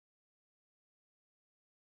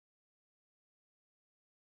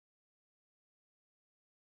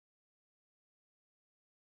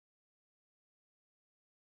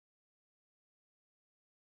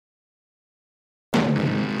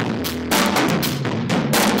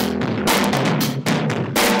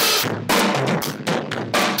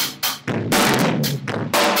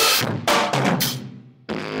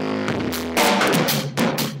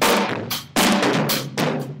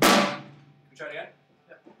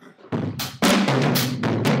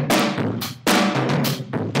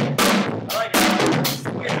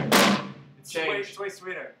way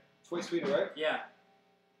sweeter. It's way sweeter, right? Yeah.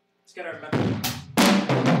 Just gotta remember.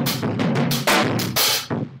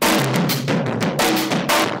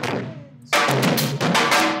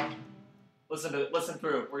 Listen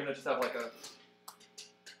through. We're gonna just have like a.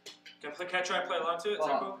 Can I try and play along to it? Is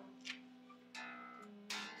that cool?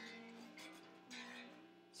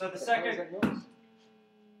 So the second.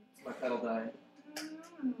 My pedal dying.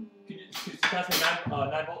 Could you pass me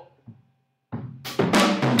 9 volt?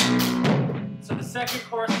 So the second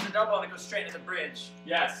chorus is a double and it goes straight into the bridge.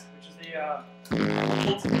 Yes. Which is the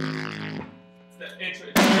It's the intro.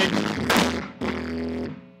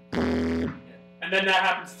 And then that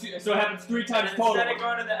happens. So it happens 3 times total. Instead of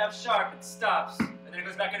going to the F sharp, it stops, and then it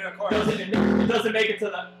goes back into a chorus. It doesn't make it to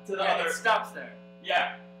the yeah, other. It stops there.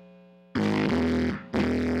 Yeah.